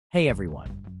Hey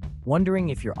everyone! Wondering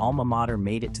if your alma mater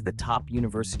made it to the top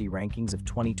university rankings of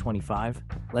 2025?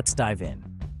 Let's dive in.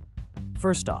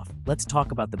 First off, let's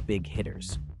talk about the big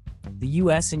hitters. The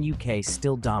US and UK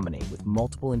still dominate with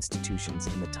multiple institutions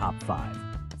in the top 5.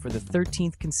 For the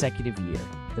 13th consecutive year,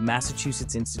 the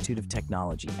Massachusetts Institute of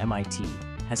Technology, MIT,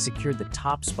 has secured the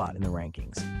top spot in the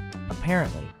rankings.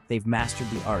 Apparently, they've mastered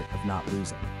the art of not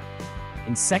losing.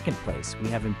 In second place, we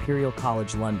have Imperial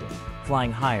College London,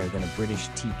 flying higher than a British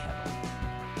tea kettle.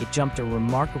 It jumped a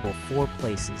remarkable 4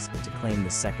 places to claim the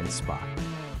second spot.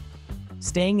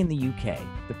 Staying in the UK,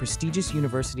 the prestigious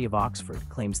University of Oxford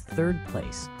claims third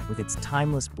place with its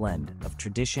timeless blend of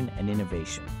tradition and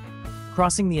innovation.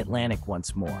 Crossing the Atlantic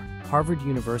once more, Harvard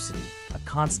University, a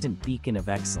constant beacon of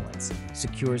excellence,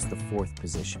 secures the 4th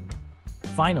position.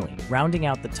 Finally, rounding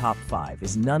out the top 5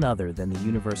 is none other than the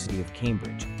University of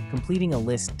Cambridge, completing a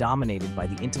list dominated by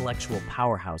the intellectual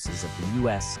powerhouses of the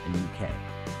US and UK.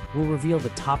 We'll reveal the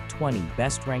top 20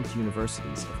 best-ranked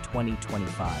universities of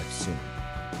 2025 soon.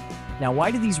 Now,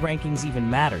 why do these rankings even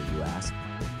matter, you ask?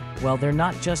 Well, they're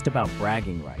not just about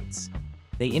bragging rights.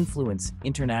 They influence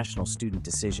international student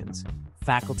decisions,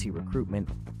 faculty recruitment,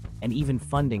 and even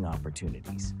funding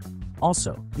opportunities.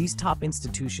 Also, these top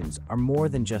institutions are more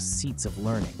than just seats of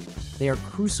learning. They are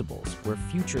crucibles where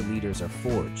future leaders are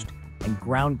forged and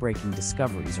groundbreaking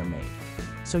discoveries are made.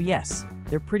 So yes,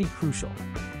 they're pretty crucial.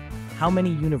 How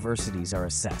many universities are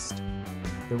assessed?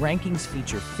 The rankings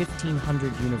feature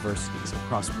 1,500 universities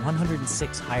across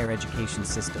 106 higher education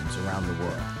systems around the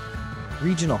world.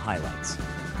 Regional highlights.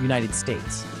 United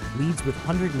States leads with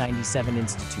 197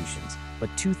 institutions, but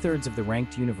 2/3 of the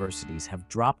ranked universities have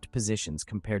dropped positions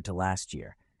compared to last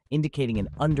year, indicating an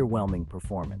underwhelming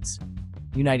performance.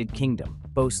 United Kingdom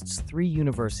boasts 3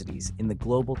 universities in the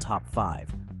global top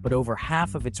 5, but over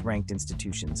half of its ranked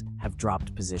institutions have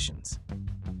dropped positions.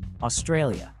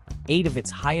 Australia, 8 of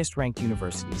its highest-ranked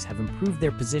universities have improved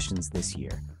their positions this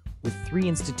year, with 3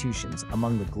 institutions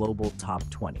among the global top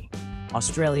 20.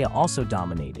 Australia also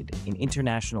dominated in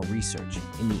international research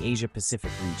in the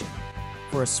Asia-Pacific region.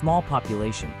 For a small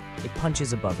population, it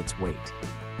punches above its weight.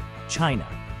 China,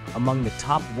 among the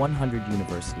top 100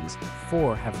 universities,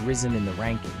 4 have risen in the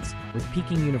rankings, with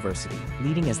Peking University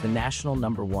leading as the national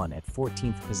number 1 at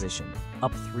 14th position,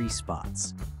 up 3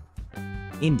 spots.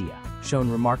 India,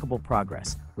 shown remarkable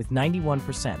progress, with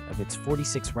 91% of its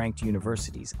 46 ranked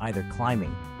universities either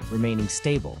climbing, remaining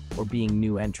stable, or being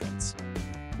new entrants.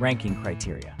 Ranking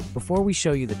criteria. Before we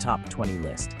show you the top 20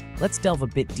 list, let's delve a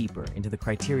bit deeper into the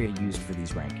criteria used for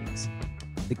these rankings.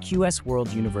 The QS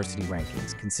World University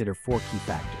Rankings consider 4 key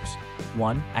factors.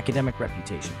 1. Academic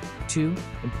reputation. 2.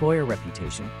 Employer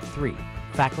reputation. 3.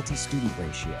 Faculty-student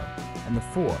ratio. And the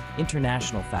 4.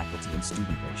 International faculty and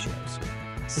student ratios.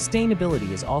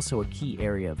 Sustainability is also a key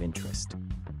area of interest.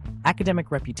 Academic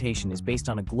reputation is based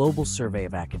on a global survey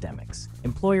of academics.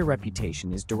 Employer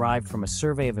reputation is derived from a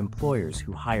survey of employers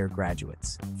who hire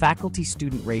graduates.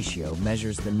 Faculty-student ratio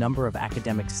measures the number of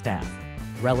academic staff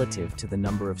relative to the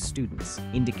number of students,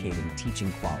 indicating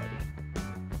teaching quality.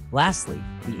 Lastly,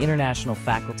 the international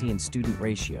faculty and student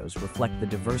ratios reflect the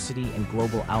diversity and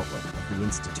global outlook of the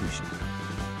institution.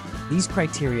 These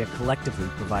criteria collectively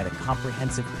provide a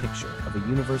comprehensive picture of a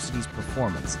university's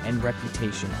performance and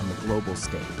reputation on the global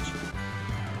stage.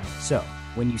 So,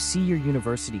 when you see your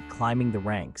university climbing the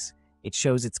ranks, it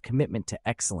shows its commitment to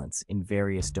excellence in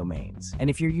various domains. And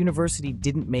if your university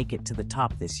didn't make it to the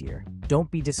top this year, don't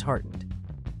be disheartened.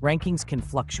 Rankings can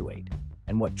fluctuate,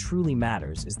 and what truly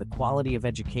matters is the quality of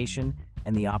education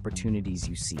and the opportunities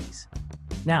you seize.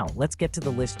 Now, let's get to the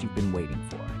list you've been waiting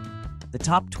for. The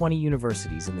top 20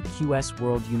 universities in the QS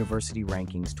World University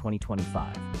Rankings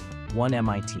 2025. 1.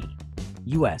 MIT.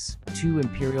 US. 2.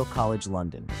 Imperial College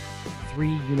London. 3.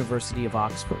 University of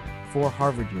Oxford. 4.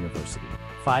 Harvard University.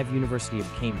 5. University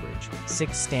of Cambridge.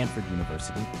 6. Stanford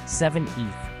University. 7.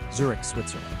 ETH, Zurich,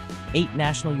 Switzerland. 8.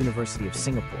 National University of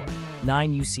Singapore.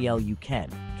 9. UCL UKen,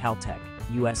 Caltech,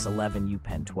 US 11.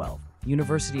 UPenn 12.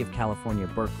 University of California,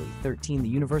 Berkeley. 13. The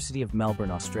University of Melbourne,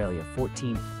 Australia.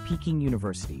 14. Peking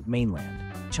University, mainland.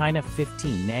 China.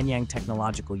 15. Nanyang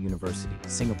Technological University.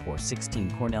 Singapore.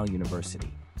 16. Cornell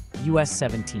University. US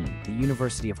 17. The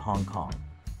University of Hong Kong.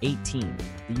 18.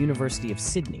 The University of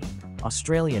Sydney.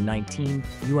 Australia. 19.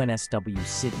 UNSW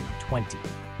Sydney. 20.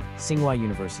 Tsinghua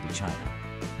University, China.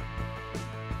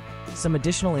 Some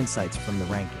additional insights from the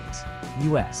rankings.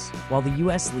 US. While the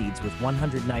US leads with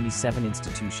 197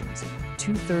 institutions,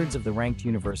 2/3 of the ranked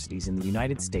universities in the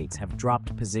United States have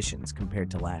dropped positions compared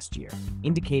to last year,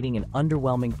 indicating an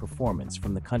underwhelming performance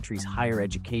from the country's higher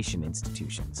education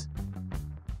institutions.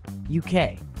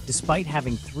 UK, despite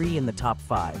having 3 in the top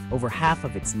 5, over half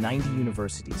of its 90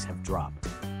 universities have dropped.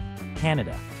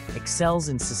 Canada excels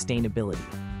in sustainability,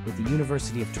 with the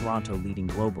University of Toronto leading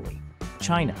globally.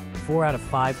 China, 4 out of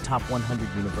 5 top 100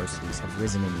 universities have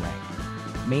risen in rank.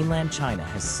 Mainland China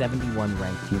has 71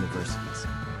 ranked universities.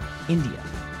 India,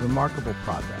 remarkable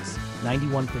progress.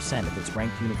 91% of its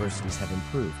ranked universities have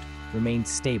improved, remained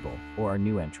stable, or are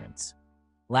new entrants.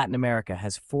 Latin America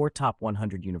has 4 top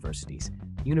 100 universities: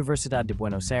 Universidad de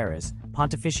Buenos Aires,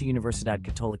 Pontificia Universidad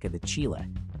Católica de Chile,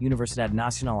 Universidad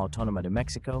Nacional Autónoma de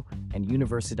Mexico, and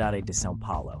Universidade de São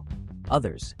Paulo.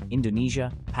 Others,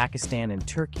 Indonesia, Pakistan, and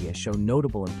Turkey, show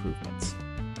notable improvements.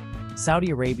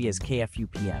 Saudi Arabia's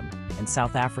KFUPM and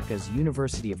South Africa's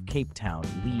University of Cape Town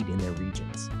lead in their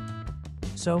regions.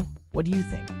 So, what do you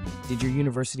think? Did your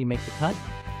university make the cut?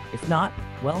 If not,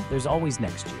 well, there's always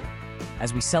next year.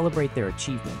 As we celebrate their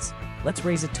achievements, let's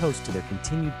raise a toast to their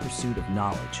continued pursuit of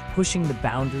knowledge, pushing the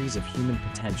boundaries of human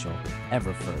potential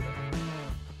ever further.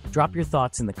 Drop your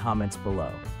thoughts in the comments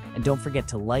below, and don't forget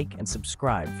to like and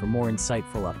subscribe for more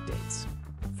insightful updates.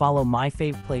 Follow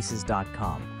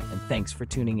myfaveplaces.com, and thanks for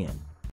tuning in.